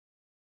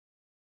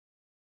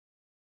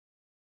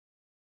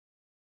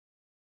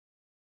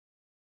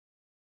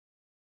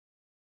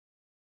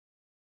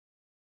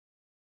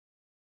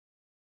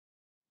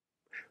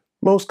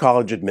Most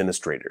college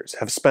administrators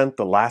have spent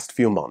the last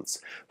few months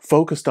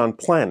focused on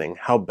planning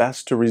how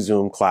best to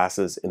resume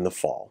classes in the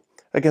fall,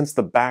 against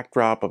the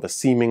backdrop of a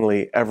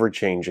seemingly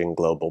ever-changing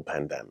global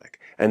pandemic,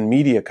 and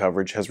media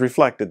coverage has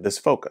reflected this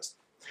focus.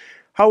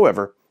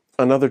 However,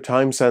 another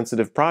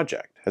time-sensitive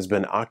project has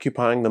been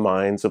occupying the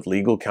minds of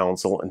legal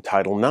counsel and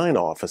Title IX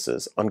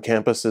offices on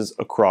campuses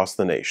across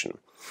the nation: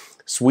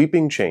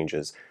 sweeping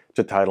changes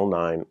to Title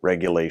IX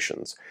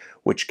regulations,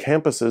 which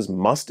campuses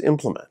must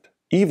implement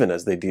even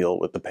as they deal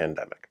with the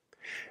pandemic.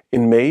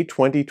 In May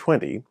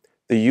 2020,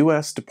 the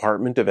U.S.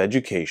 Department of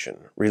Education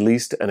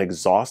released an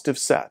exhaustive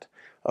set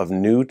of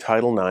new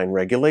Title IX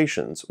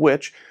regulations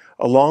which,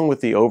 along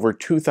with the over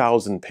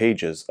 2,000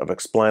 pages of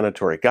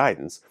explanatory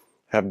guidance,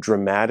 have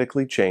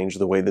dramatically changed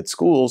the way that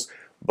schools,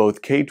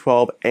 both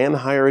K-12 and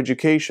higher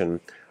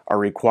education, are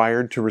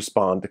required to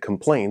respond to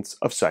complaints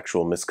of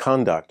sexual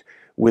misconduct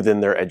within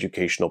their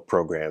educational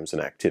programs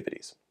and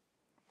activities.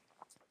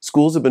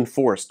 Schools have been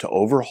forced to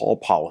overhaul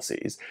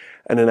policies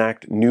and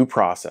enact new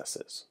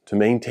processes to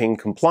maintain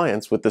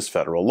compliance with this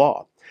federal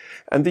law,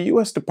 and the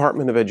U.S.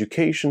 Department of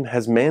Education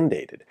has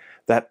mandated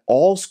that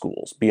all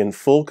schools be in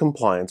full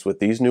compliance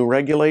with these new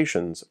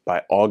regulations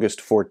by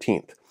August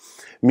 14th,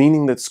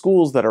 meaning that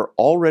schools that are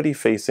already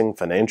facing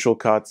financial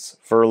cuts,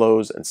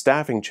 furloughs, and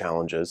staffing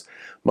challenges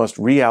must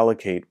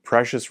reallocate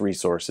precious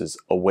resources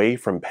away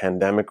from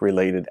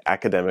pandemic-related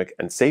academic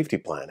and safety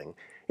planning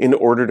in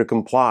order to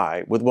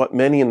comply with what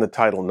many in the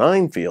Title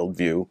IX field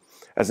view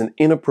as an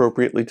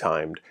inappropriately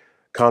timed,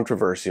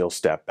 controversial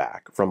step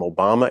back from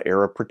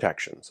Obama-era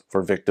protections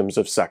for victims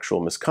of sexual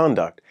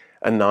misconduct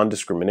and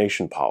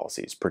non-discrimination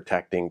policies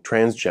protecting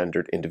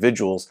transgendered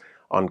individuals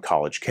on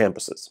college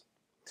campuses.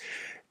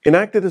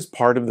 Enacted as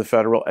part of the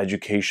Federal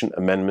Education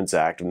Amendments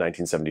Act of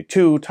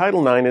 1972,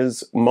 Title IX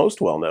is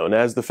most well known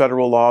as the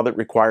federal law that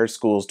requires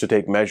schools to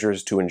take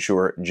measures to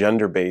ensure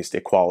gender-based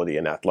equality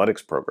in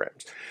athletics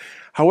programs.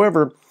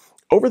 However,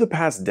 over the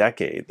past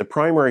decade, the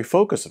primary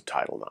focus of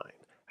Title IX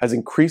has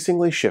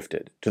increasingly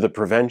shifted to the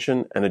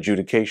prevention and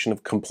adjudication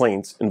of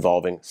complaints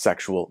involving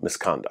sexual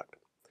misconduct.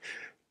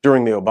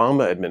 During the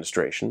Obama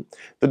administration,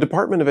 the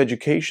Department of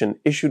Education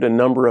issued a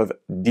number of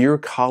Dear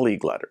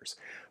Colleague letters,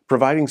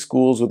 providing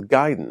schools with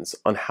guidance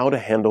on how to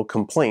handle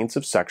complaints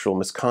of sexual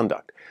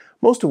misconduct,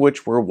 most of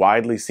which were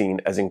widely seen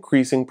as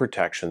increasing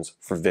protections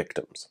for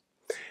victims.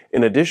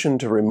 In addition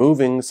to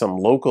removing some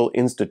local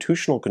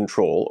institutional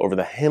control over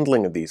the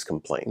handling of these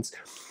complaints,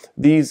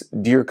 these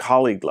Dear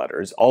Colleague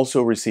letters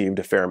also received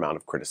a fair amount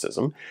of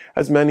criticism,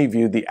 as many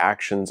viewed the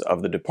actions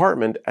of the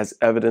department as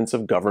evidence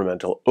of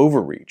governmental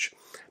overreach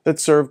that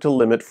served to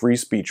limit free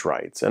speech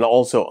rights and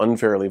also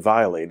unfairly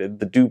violated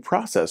the due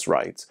process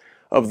rights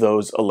of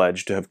those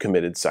alleged to have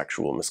committed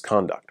sexual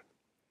misconduct.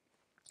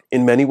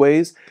 In many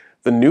ways,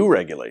 the new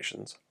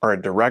regulations are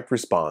a direct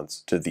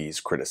response to these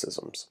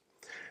criticisms.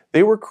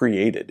 They were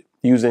created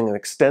using an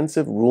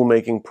extensive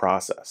rulemaking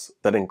process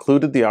that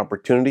included the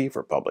opportunity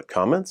for public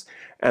comments,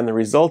 and the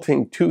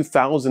resulting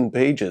 2,000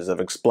 pages of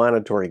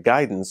explanatory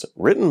guidance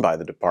written by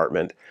the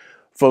department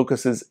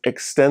focuses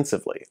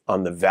extensively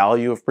on the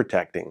value of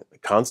protecting the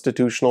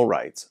constitutional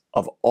rights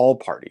of all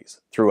parties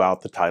throughout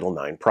the Title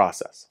IX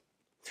process.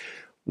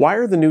 Why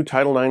are the new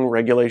Title IX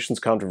regulations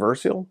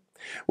controversial?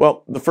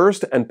 Well, the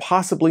first and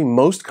possibly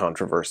most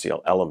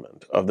controversial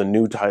element of the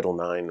new Title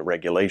IX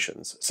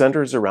regulations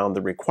centers around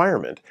the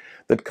requirement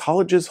that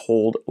colleges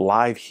hold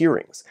live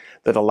hearings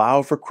that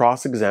allow for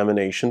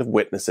cross-examination of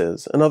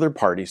witnesses and other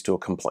parties to a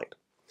complaint.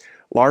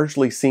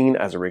 Largely seen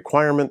as a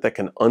requirement that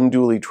can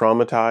unduly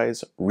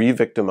traumatize,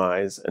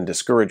 re-victimize, and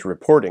discourage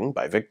reporting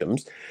by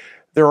victims,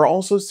 there are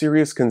also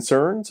serious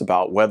concerns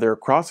about whether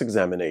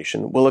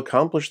cross-examination will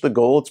accomplish the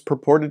goal it's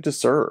purported to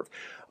serve: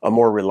 a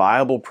more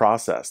reliable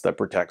process that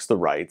protects the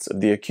rights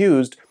of the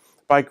accused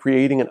by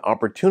creating an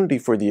opportunity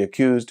for the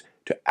accused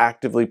to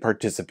actively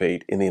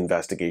participate in the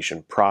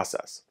investigation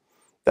process.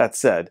 That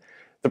said,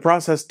 the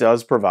process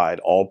does provide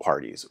all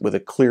parties with a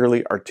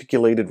clearly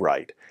articulated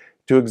right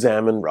to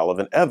examine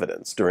relevant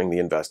evidence during the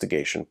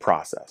investigation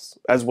process,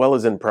 as well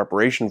as in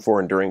preparation for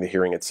and during the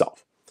hearing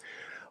itself.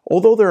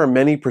 Although there are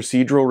many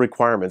procedural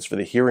requirements for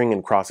the hearing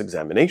and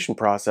cross-examination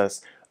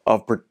process,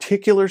 of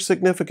particular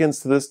significance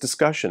to this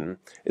discussion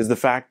is the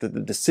fact that the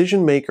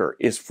decision maker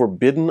is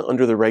forbidden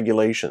under the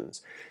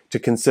regulations to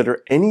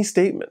consider any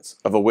statements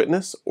of a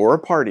witness or a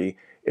party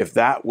if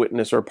that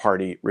witness or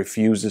party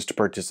refuses to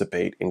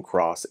participate in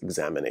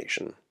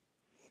cross-examination.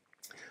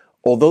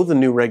 Although the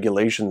new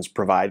regulations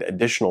provide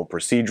additional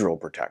procedural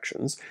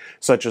protections,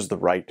 such as the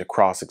right to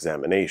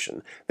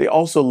cross-examination, they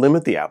also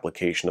limit the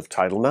application of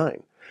Title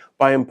IX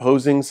by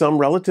imposing some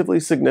relatively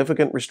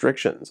significant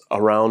restrictions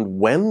around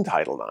when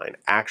Title IX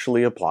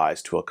actually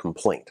applies to a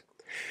complaint.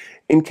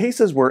 In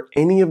cases where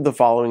any of the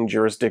following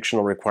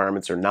jurisdictional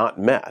requirements are not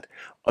met,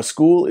 a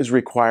school is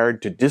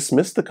required to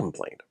dismiss the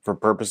complaint for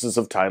purposes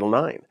of Title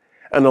IX.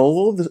 And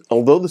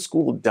although the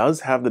school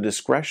does have the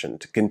discretion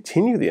to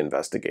continue the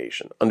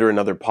investigation under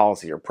another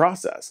policy or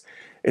process,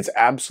 it's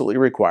absolutely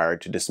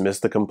required to dismiss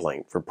the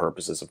complaint for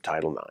purposes of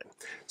Title IX.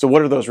 So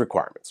what are those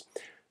requirements?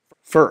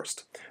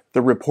 First,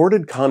 The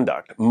reported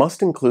conduct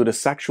must include a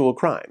sexual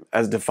crime,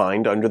 as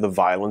defined under the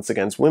Violence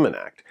Against Women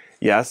Act.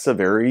 Yes, a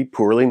very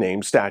poorly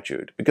named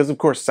statute, because of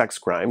course sex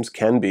crimes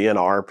can be and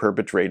are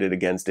perpetrated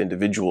against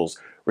individuals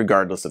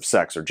regardless of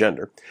sex or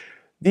gender.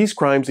 These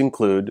crimes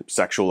include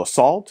sexual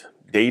assault,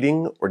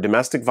 dating or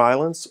domestic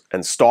violence,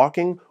 and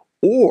stalking,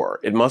 or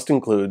it must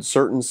include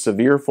certain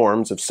severe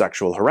forms of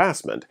sexual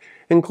harassment,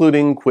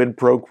 including quid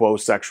pro quo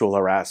sexual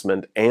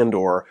harassment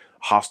and/or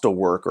hostile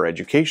work or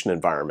education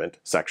environment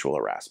sexual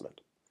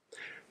harassment.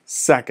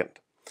 Second,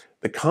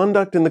 the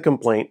conduct in the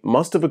complaint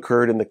must have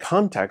occurred in the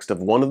context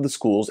of one of the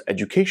school's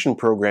education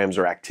programs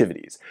or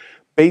activities.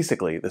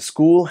 Basically, the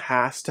school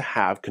has to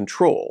have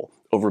control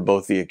over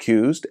both the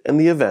accused and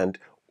the event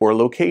or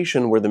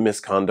location where the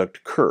misconduct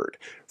occurred.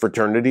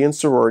 Fraternity and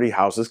sorority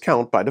houses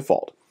count by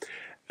default.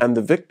 And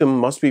the victim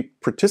must be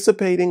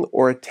participating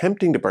or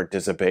attempting to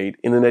participate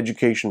in an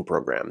education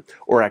program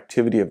or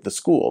activity of the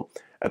school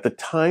at the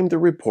time the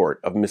report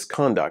of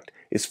misconduct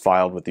is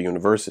filed with the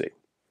university.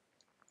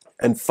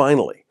 And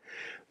finally,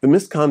 the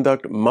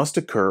misconduct must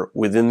occur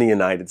within the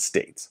United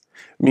States,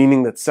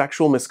 meaning that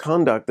sexual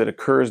misconduct that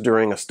occurs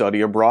during a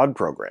study abroad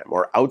program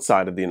or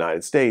outside of the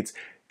United States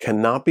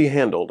cannot be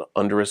handled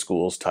under a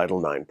school's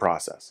Title IX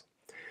process.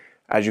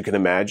 As you can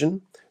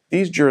imagine,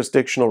 these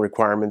jurisdictional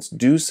requirements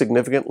do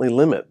significantly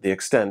limit the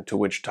extent to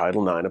which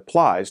Title IX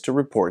applies to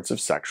reports of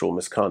sexual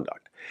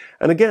misconduct.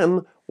 And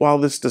again, while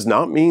this does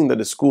not mean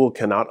that a school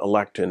cannot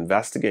elect to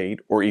investigate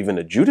or even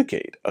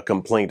adjudicate a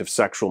complaint of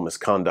sexual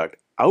misconduct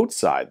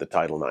outside the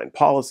Title IX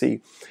policy,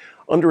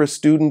 under a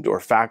student or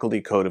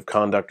faculty code of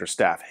conduct or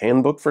staff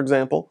handbook, for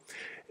example,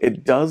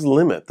 it does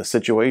limit the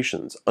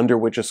situations under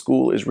which a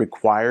school is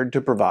required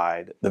to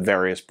provide the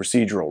various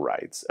procedural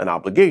rights and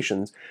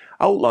obligations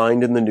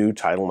outlined in the new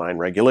Title IX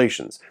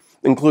regulations,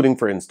 including,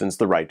 for instance,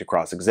 the right to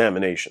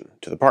cross-examination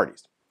to the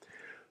parties.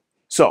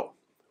 So,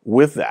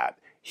 with that,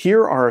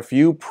 here are a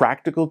few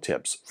practical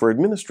tips for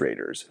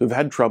administrators who've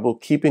had trouble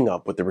keeping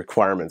up with the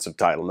requirements of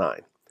Title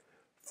IX.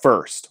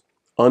 First,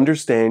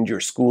 understand your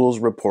school's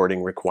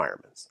reporting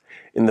requirements.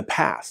 In the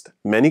past,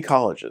 many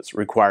colleges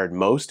required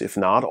most, if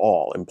not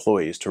all,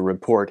 employees to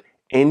report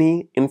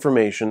any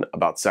information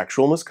about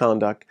sexual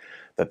misconduct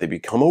that they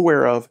become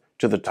aware of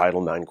to the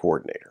Title IX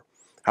coordinator.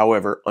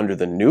 However, under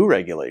the new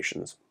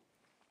regulations,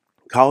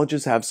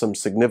 colleges have some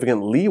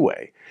significant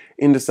leeway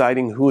in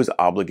deciding who is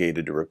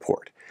obligated to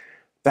report.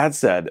 That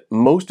said,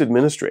 most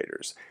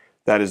administrators,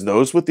 that is,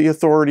 those with the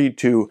authority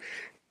to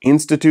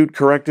institute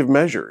corrective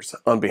measures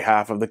on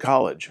behalf of the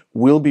college,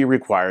 will be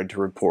required to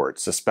report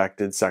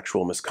suspected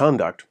sexual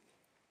misconduct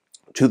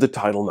to the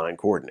Title IX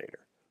coordinator.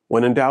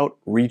 When in doubt,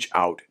 reach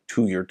out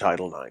to your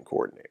Title IX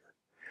coordinator.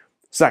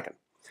 Second,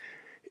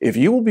 if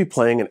you will be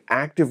playing an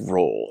active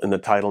role in the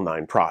Title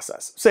IX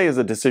process, say as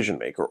a decision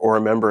maker or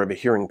a member of a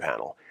hearing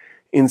panel,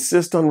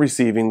 insist on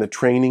receiving the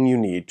training you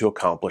need to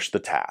accomplish the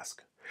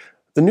task.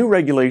 The new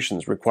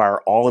regulations require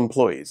all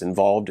employees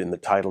involved in the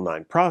Title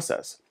IX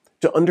process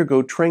to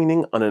undergo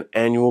training on an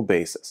annual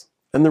basis,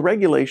 and the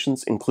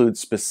regulations include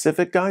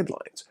specific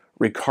guidelines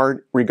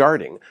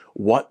regarding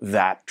what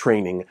that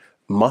training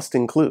must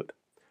include.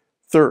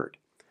 Third,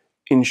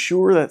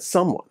 ensure that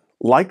someone,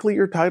 likely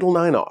your Title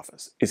IX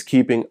office, is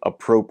keeping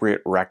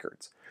appropriate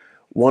records.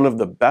 One of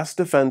the best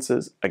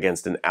defenses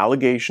against an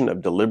allegation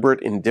of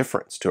deliberate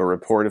indifference to a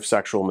report of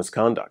sexual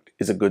misconduct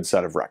is a good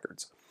set of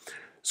records.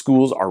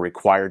 Schools are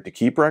required to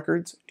keep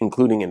records,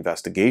 including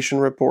investigation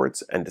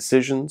reports and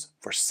decisions,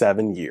 for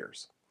 7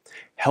 years.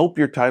 Help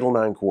your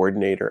Title IX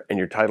coordinator and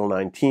your Title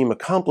IX team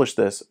accomplish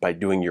this by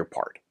doing your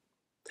part.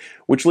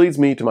 Which leads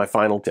me to my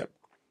final tip.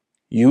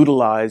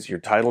 Utilize your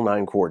Title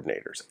IX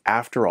coordinators.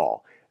 After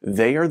all,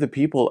 they are the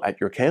people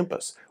at your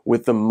campus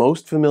with the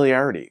most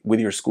familiarity with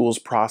your school's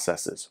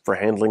processes for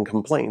handling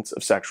complaints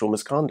of sexual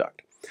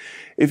misconduct.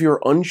 If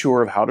you're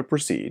unsure of how to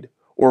proceed,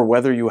 or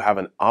whether you have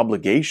an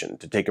obligation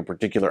to take a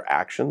particular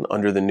action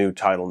under the new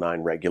Title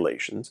IX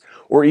regulations,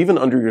 or even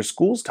under your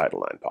school's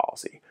Title IX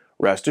policy,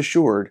 rest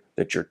assured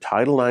that your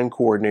Title IX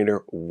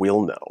coordinator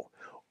will know,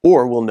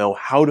 or will know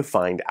how to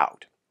find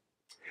out.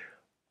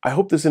 I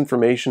hope this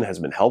information has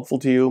been helpful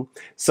to you.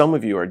 Some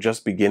of you are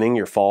just beginning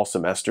your fall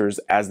semesters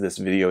as this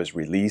video is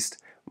released.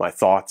 My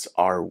thoughts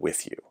are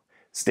with you.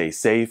 Stay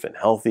safe and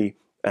healthy,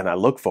 and I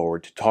look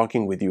forward to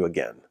talking with you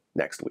again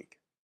next week.